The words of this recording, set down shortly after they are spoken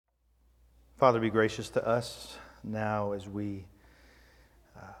Father, be gracious to us now as we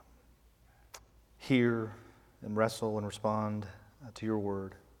hear and wrestle and respond to your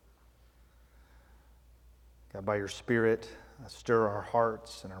word. God, by your Spirit, stir our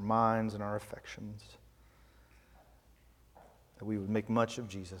hearts and our minds and our affections, that we would make much of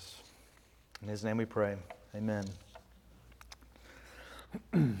Jesus. In his name we pray. Amen.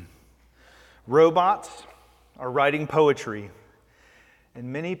 Robots are writing poetry, and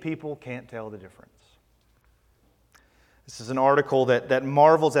many people can't tell the difference. This is an article that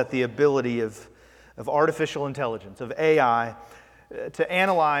marvels at the ability of artificial intelligence, of AI, to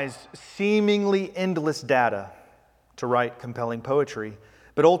analyze seemingly endless data to write compelling poetry.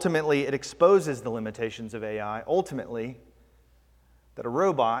 But ultimately, it exposes the limitations of AI. Ultimately, that a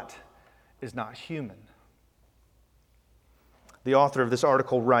robot is not human. The author of this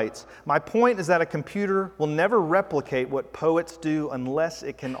article writes, "My point is that a computer will never replicate what poets do unless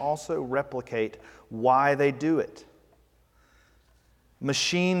it can also replicate why they do it.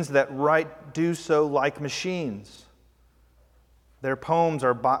 Machines that write do so like machines. Their poems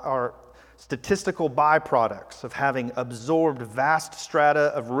are statistical byproducts of having absorbed vast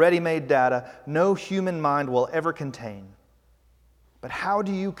strata of ready-made data no human mind will ever contain. But how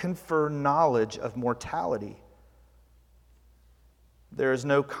do you confer knowledge of mortality? There is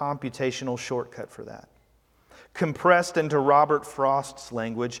no computational shortcut for that. Compressed into Robert Frost's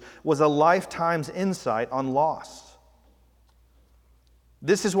language was a lifetime's insight on loss.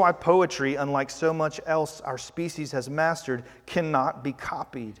 This is why poetry, unlike so much else our species has mastered, cannot be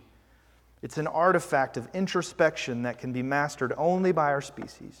copied. It's an artifact of introspection that can be mastered only by our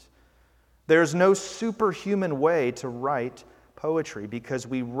species. There's no superhuman way to write poetry because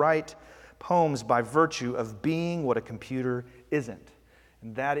we write poems by virtue of being what a computer isn't.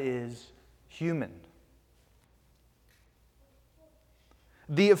 And that is human."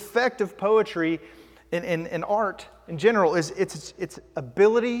 The effect of poetry and art in general is its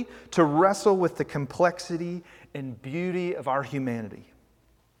ability to wrestle with the complexity and beauty of our humanity.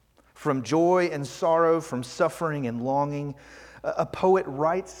 From joy and sorrow, from suffering and longing, a poet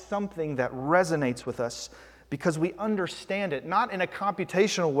writes something that resonates with us because we understand it, not in a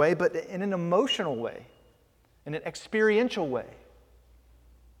computational way, but in an emotional way, in an experiential way.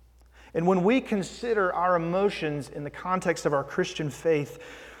 And when we consider our emotions in the context of our Christian faith,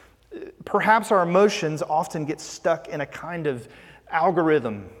 perhaps our emotions often get stuck in a kind of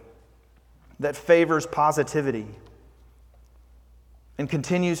algorithm that favors positivity and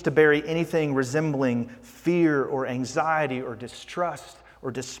continues to bury anything resembling fear or anxiety or distrust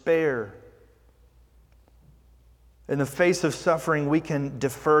or despair. In the face of suffering, we can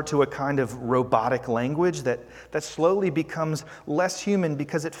defer to a kind of robotic language that slowly becomes less human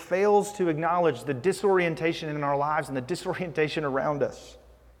because it fails to acknowledge the disorientation in our lives and the disorientation around us.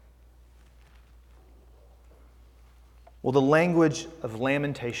 Well, the language of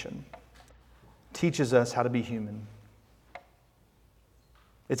lamentation teaches us how to be human.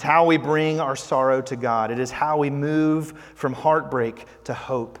 It's how we bring our sorrow to God. It is how we move from heartbreak to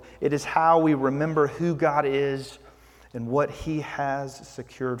hope. It is how we remember who God is and what He has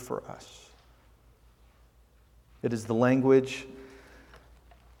secured for us. It is the language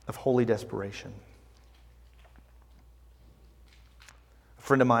of holy desperation. A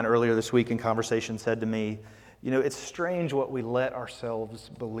friend of mine earlier this week in conversation said to me, it's strange what we let ourselves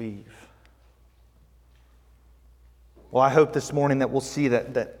believe. Well, I hope this morning that we'll see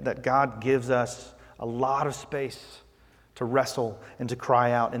that God gives us a lot of space to wrestle and to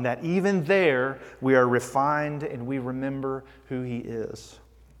cry out, and that even there we are refined and we remember who He is.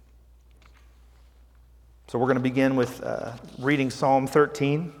 So we're going to begin with reading Psalm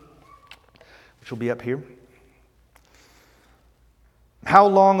 13, which will be up here. "How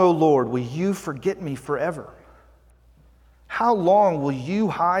long, O Lord, will you forget me forever? How long will you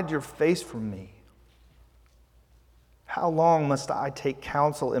hide your face from me? How long must I take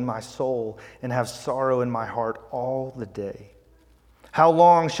counsel in my soul and have sorrow in my heart all the day? How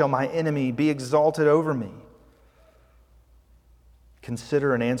long shall my enemy be exalted over me?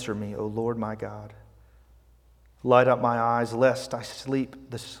 Consider and answer me, O Lord my God. Light up my eyes, lest I sleep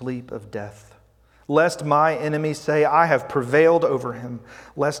the sleep of death. Lest my enemies say, I have prevailed over him.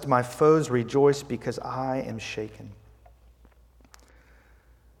 Lest my foes rejoice because I am shaken.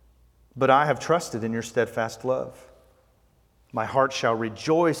 But I have trusted in your steadfast love. My heart shall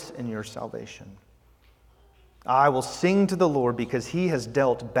rejoice in your salvation. I will sing to the Lord because He has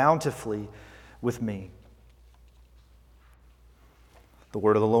dealt bountifully with me." The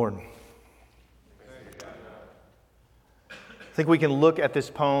word of the Lord. I think we can look at this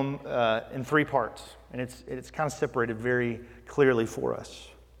poem in three parts, and it's kind of separated very clearly for us.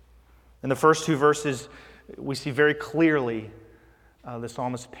 In the first two verses, we see very clearly the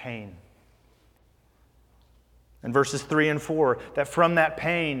psalmist's pain. In verses 3 and 4, that from that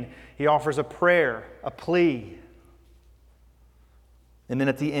pain, he offers a prayer, a plea. And then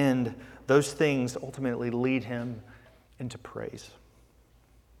at the end, those things ultimately lead him into praise.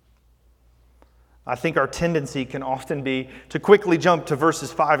 I think our tendency can often be to quickly jump to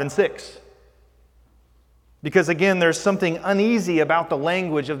verses 5 and 6. Because again, there's something uneasy about the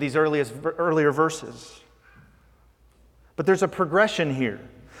language of these earlier verses. But there's a progression here,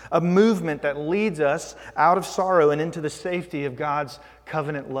 a movement that leads us out of sorrow and into the safety of God's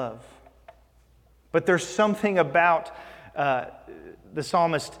covenant love. But there's something about the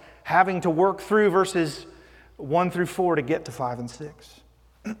psalmist having to work through verses 1 through 4 to get to 5 and 6.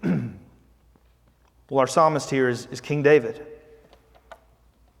 Well, our psalmist here is King David.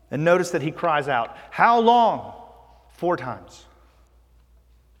 And notice that he cries out, "How long?" 4 times.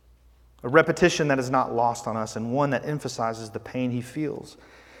 A repetition that is not lost on us and one that emphasizes the pain he feels.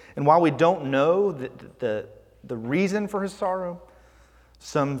 And while we don't know the reason for his sorrow,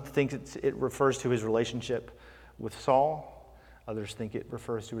 some think it refers to his relationship with Saul. Others think it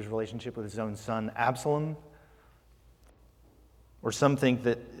refers to his relationship with his own son, Absalom. Or some think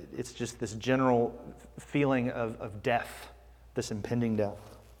that it's just this general feeling of death, this impending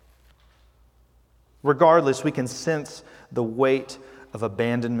death. Regardless, we can sense the weight of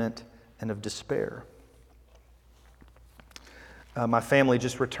abandonment and of despair. My family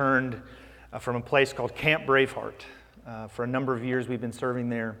just returned from a place called Camp Braveheart. For a number of years, we've been serving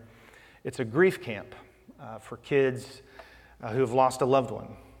there. It's a grief camp for kids who have lost a loved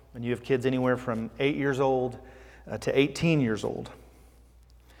one. And you have kids anywhere from 8 years old to 18 years old.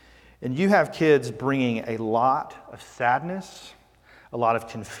 And you have kids bringing a lot of sadness, a lot of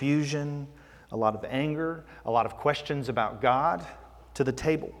confusion, a lot of anger, a lot of questions about God to the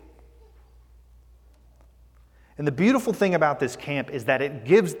table. And the beautiful thing about this camp is that it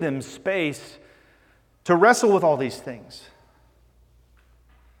gives them space to wrestle with all these things.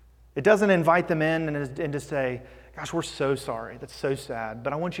 It doesn't invite them in and to say, "Gosh, we're so sorry. That's so sad.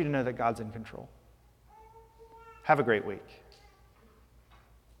 But I want you to know that God's in control. Have a great week."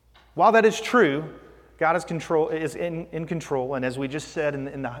 While that is true, God is in control, and as we just said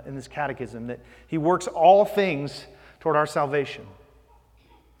in this catechism, that He works all things toward our salvation.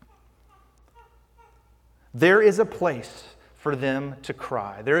 There is a place for them to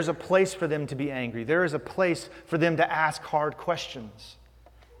cry. There is a place for them to be angry. There is a place for them to ask hard questions.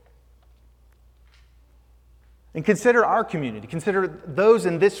 And consider our community. Consider those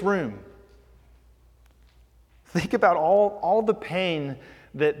in this room. Think about all the pain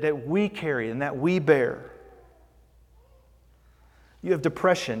that we carry and that we bear. You have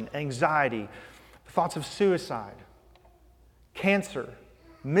depression, anxiety, thoughts of suicide, cancer,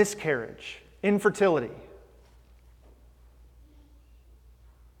 miscarriage, infertility.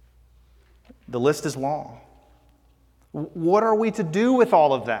 The list is long. What are we to do with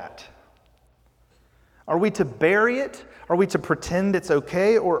all of that? Are we to bury it? Are we to pretend it's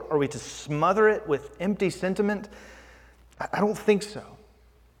okay? Or are we to smother it with empty sentiment? I don't think so.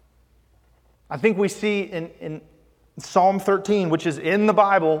 I think we see in Psalm 13, which is in the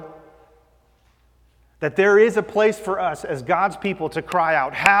Bible, that there is a place for us as God's people to cry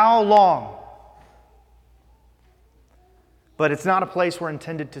out, "How long?" But it's not a place we're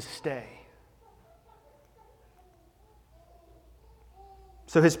intended to stay.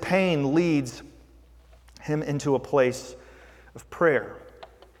 So his pain leads him into a place of prayer.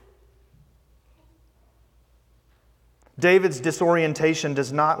 David's disorientation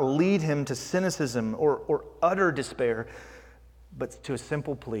does not lead him to cynicism or utter despair, but to a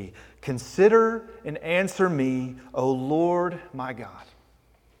simple plea. "Consider and answer me, O Lord my God."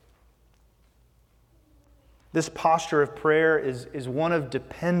 This posture of prayer is one of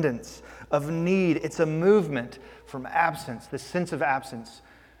dependence, of need. It's a movement from absence, this sense of absence,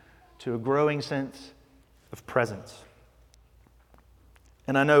 to a growing sense of presence.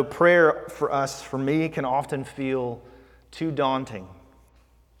 And I know prayer for us, for me, can often feel too daunting,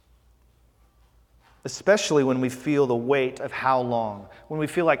 especially when we feel the weight of how long, when we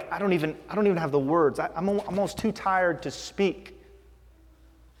feel like I don't even have the words. I'm almost too tired to speak.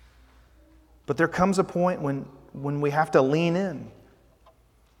 But there comes a point when we have to lean in,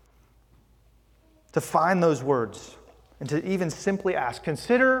 to find those words, and to even simply ask,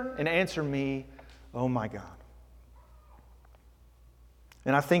 "Consider and answer me, oh my God."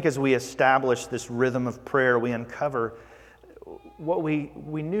 And I think as we establish this rhythm of prayer, we uncover what we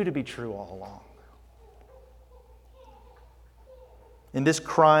knew to be true all along. And this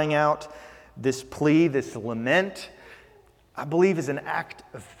crying out, this plea, this lament, I believe is an act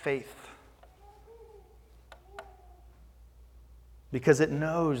of faith. because it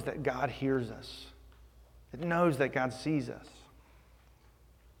knows that God hears us. It knows that God sees us.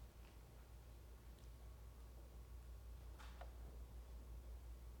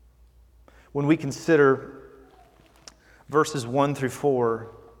 When we consider verses 1 through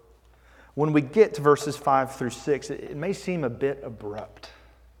 4, when we get to verses 5 through 6, it may seem a bit abrupt.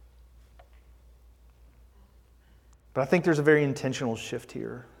 But I think there's a very intentional shift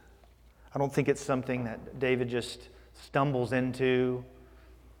here. I don't think it's something that David just stumbles into.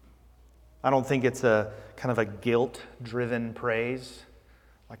 I don't think it's a kind of a guilt-driven praise.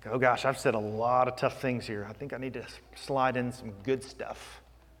 Like, oh gosh, I've said a lot of tough things here. I think I need to slide in some good stuff.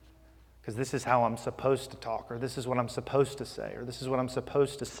 Because this is how I'm supposed to talk, or this is what I'm supposed to say, or this is what I'm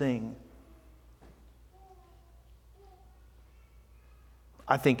supposed to sing.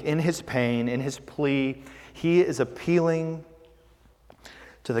 I think in his pain, in his plea, he is appealing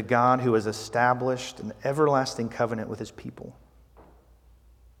to the God who has established an everlasting covenant with his people.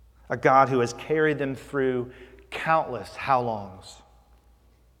 A God who has carried them through countless how-longs.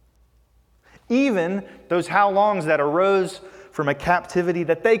 Even those how-longs that arose from a captivity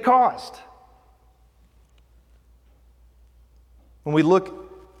that they caused. When we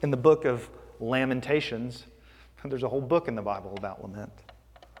look in the book of Lamentations, there's a whole book in the Bible about lament.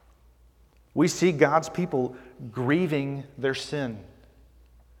 We see God's people grieving their sin,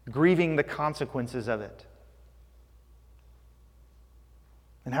 grieving the consequences of it.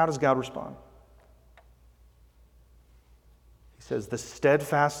 And how does God respond? He says, "The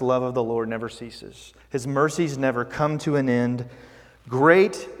steadfast love of the Lord never ceases. His mercies never come to an end.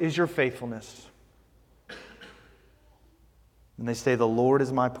 Great is your faithfulness." And they say, "The Lord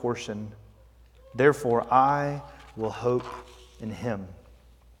is my portion. Therefore I will hope in him."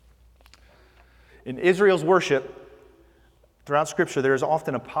 In Israel's worship, throughout Scripture, there is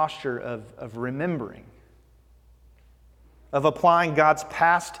often a posture of remembering, of applying God's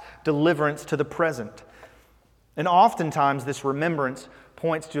past deliverance to the present. And oftentimes this remembrance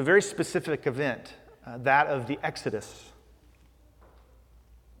points to a very specific event, that of the Exodus,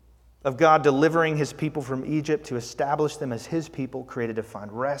 of God delivering his people from Egypt to establish them as his people, created to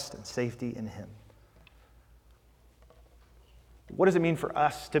find rest and safety in him. What does it mean for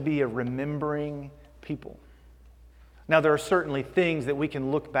us to be a remembering people? Now, there are certainly things that we can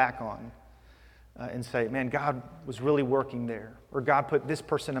look back on and say, man, God was really working there, or God put this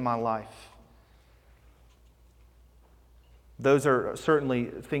person in my life. Those are certainly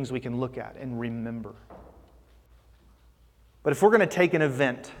things we can look at and remember. But if we're going to take an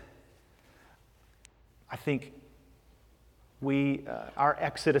event, I think our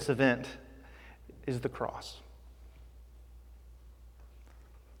Exodus event is the cross.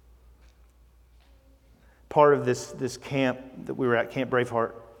 Part of this camp that we were at, Camp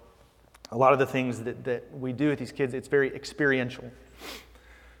Braveheart, a lot of the things that we do with these kids, it's very experiential.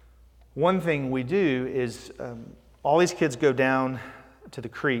 One thing we do is all these kids go down to the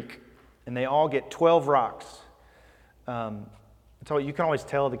creek and they all get 12 rocks. So you can always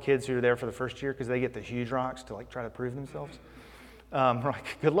tell the kids who are there for the first year because they get the huge rocks to try to prove themselves.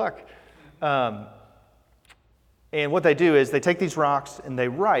 Good luck. And what they do is they take these rocks and they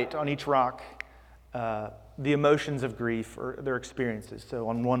write on each rock the emotions of grief or their experiences. So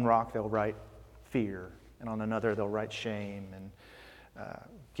on one rock they'll write fear, and on another they'll write shame and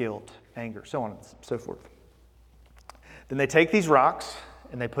guilt, anger, so on and so forth. Then they take these rocks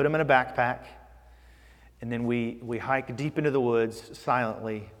and they put them in a backpack, and then we hike deep into the woods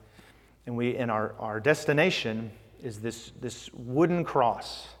silently, and our destination is this wooden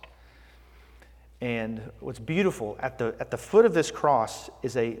cross. And what's beautiful, at the foot of this cross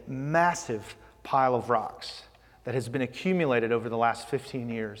is a massive pile of rocks that has been accumulated over the last 15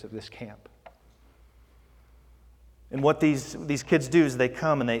 years of this camp. And what these kids do is they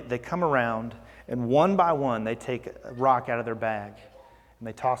come and they come around, and one by one they take a rock out of their bag and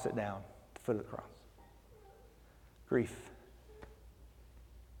they toss it down at the foot of the cross. Grief,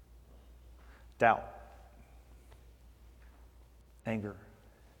 doubt, anger.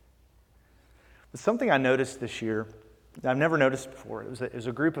 But something I noticed this year that I've never noticed before. It was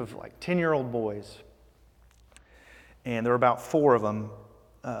a group of 10-year-old boys, and there were about 4 of them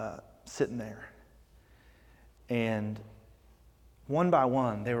sitting there. And one by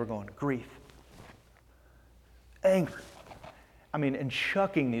one, they were going, grief, anger. And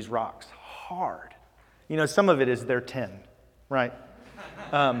chucking these rocks hard. Some of it is they're 10, right?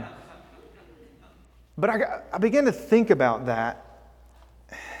 But I began to think about that.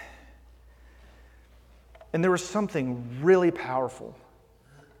 And there was something really powerful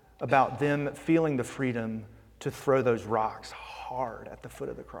about them feeling the freedom to throw those rocks hard at the foot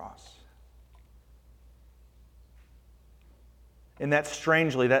of the cross. And that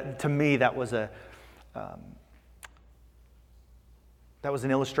strangely, that to me, that was an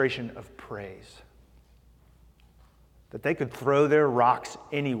illustration of praise. That they could throw their rocks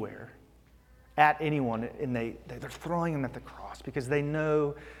anywhere, at anyone, and they're throwing them at the cross because they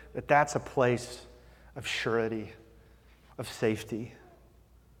know that that's a place of surety, of safety,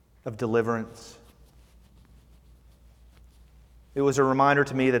 of deliverance. It was a reminder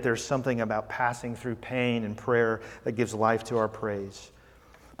to me that there's something about passing through pain and prayer that gives life to our praise.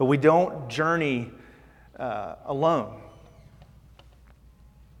 But we don't journey alone.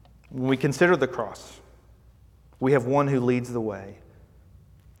 When we consider the cross, we have one who leads the way,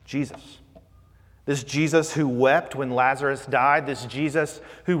 Jesus. This Jesus who wept when Lazarus died, this Jesus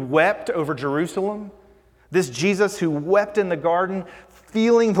who wept over Jerusalem, this Jesus who wept in the garden,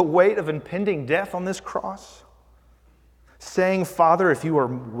 feeling the weight of impending death on this cross, saying, Father, if you are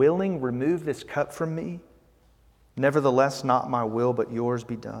willing, remove this cup from me. Nevertheless, not my will, but yours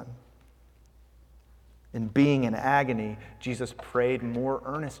be done. And being in agony, Jesus prayed more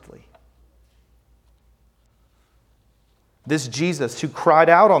earnestly. This Jesus who cried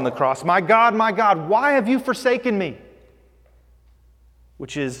out on the cross, my God, why have you forsaken me?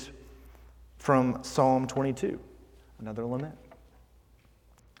 Which is from Psalm 22, another lament.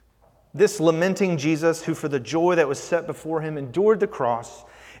 This lamenting Jesus who for the joy that was set before him endured the cross,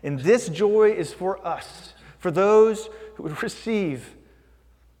 and this joy is for us, for those who would receive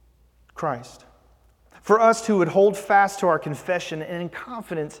Christ. For us who would hold fast to our confession and in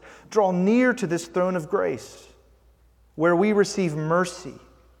confidence draw near to this throne of grace, where we receive mercy,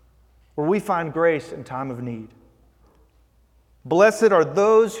 where we find grace in time of need. Blessed are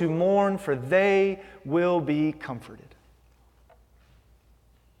those who mourn, for they will be comforted.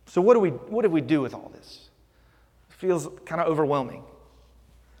 So what do we do with all this? It feels kind of overwhelming.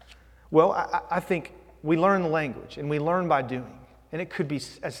 Well, I think we learn the language, and we learn by doing. And it could be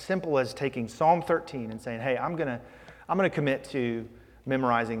as simple as taking Psalm 13 and saying, hey, I'm going to commit to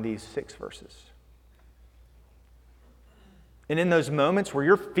memorizing these 6 verses. And in those moments where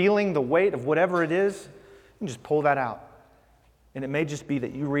you're feeling the weight of whatever it is, you can just pull that out. And it may just be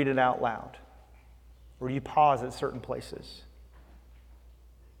that you read it out loud, or you pause at certain places.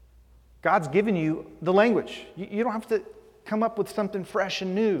 God's given you the language. You don't have to come up with something fresh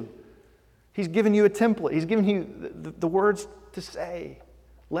and new. He's given you a template. He's given you the words to say.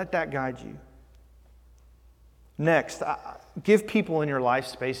 Let that guide you. Next, give people in your life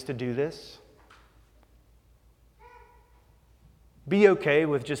space to do this. Be okay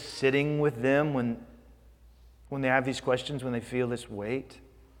with just sitting with them when they have these questions, when they feel this weight.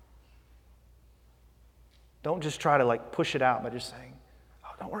 Don't just try to push it out by just saying, oh,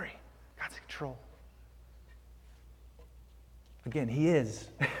 don't worry, God's in control. Again, He is.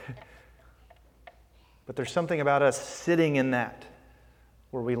 But there's something about us sitting in that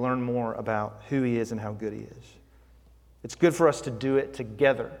where we learn more about who He is and how good He is. It's good for us to do it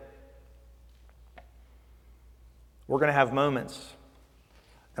together. We're going to have moments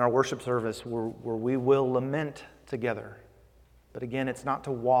in our worship service where we will lament together. But again, it's not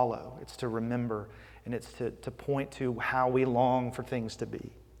to wallow, it's to remember, and it's to point to how we long for things to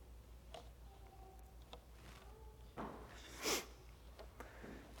be.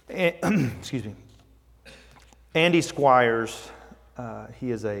 Excuse me. Andy Squires,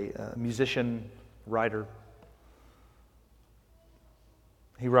 he is a musician, writer.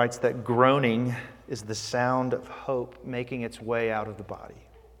 He writes that groaning is the sound of hope making its way out of the body.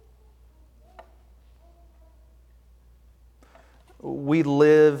 We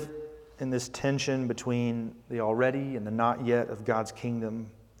live in this tension between the already and the not yet of God's kingdom.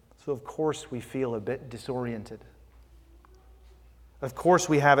 So of course we feel a bit disoriented. Of course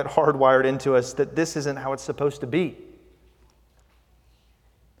we have it hardwired into us that this isn't how it's supposed to be.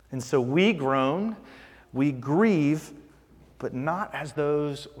 And so we groan, we grieve, but not as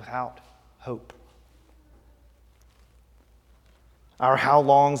those without hope. Our how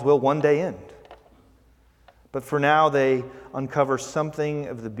longs will one day end. But for now, they uncover something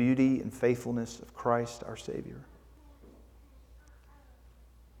of the beauty and faithfulness of Christ our Savior.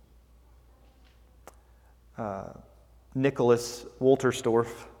 Nicholas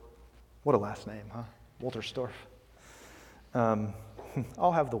Wolterstorff. What a last name, huh? Wolterstorff.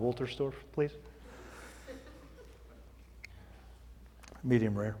 I'll have the Wolterstorff, please.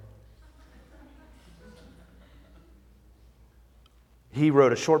 Medium rare. He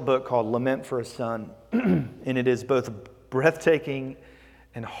wrote a short book called Lament for a Son, and it is both breathtaking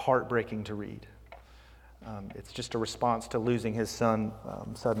and heartbreaking to read. It's just a response to losing his son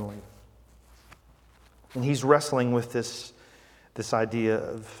suddenly. And he's wrestling with this idea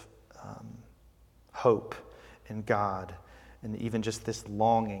of hope and God and even just this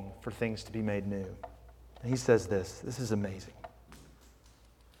longing for things to be made new. And he says this is amazing.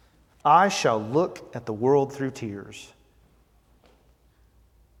 I shall look at the world through tears.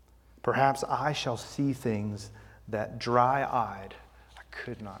 Perhaps I shall see things that dry-eyed I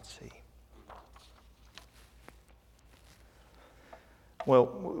could not see. Well,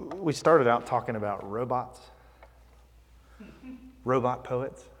 we started out talking about robots, robot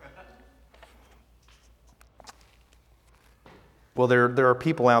poets. Well, there are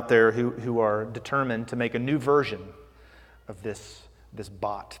people out there who are determined to make a new version of this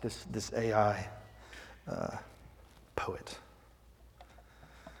bot, this AI poet.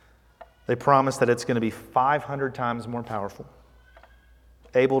 They promise that it's going to be 500 times more powerful,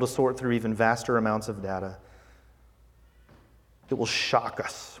 able to sort through even vaster amounts of data. It will shock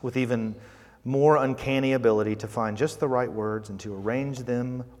us with even more uncanny ability to find just the right words and to arrange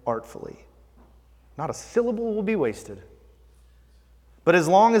them artfully. Not a syllable will be wasted. But as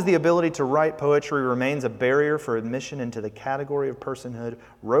long as the ability to write poetry remains a barrier for admission into the category of personhood,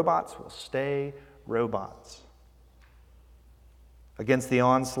 robots will stay robots. Against the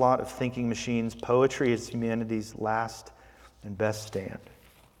onslaught of thinking machines, poetry is humanity's last and best stand.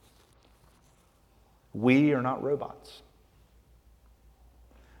 We are not robots.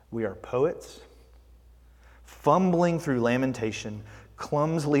 We are poets, fumbling through lamentation,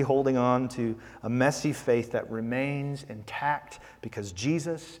 clumsily holding on to a messy faith that remains intact because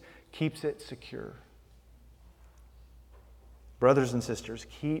Jesus keeps it secure. Brothers and sisters,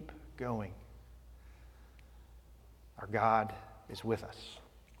 keep going. Our God is with us.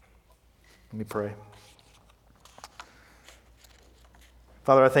 Let me pray.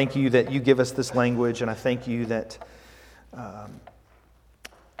 Father, I thank you that you give us this language, and I thank you that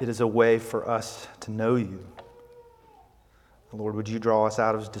it is a way for us to know you. Lord, would you draw us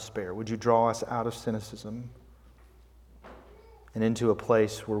out of despair? Would you draw us out of cynicism and into a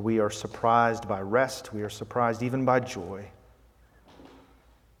place where we are surprised by rest, we are surprised even by joy.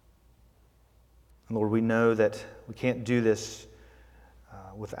 And Lord, we know that we can't do this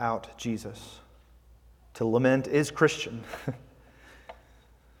without Jesus. To lament is Christian.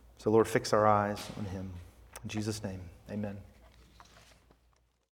 So Lord, fix our eyes on him. In Jesus' name, amen.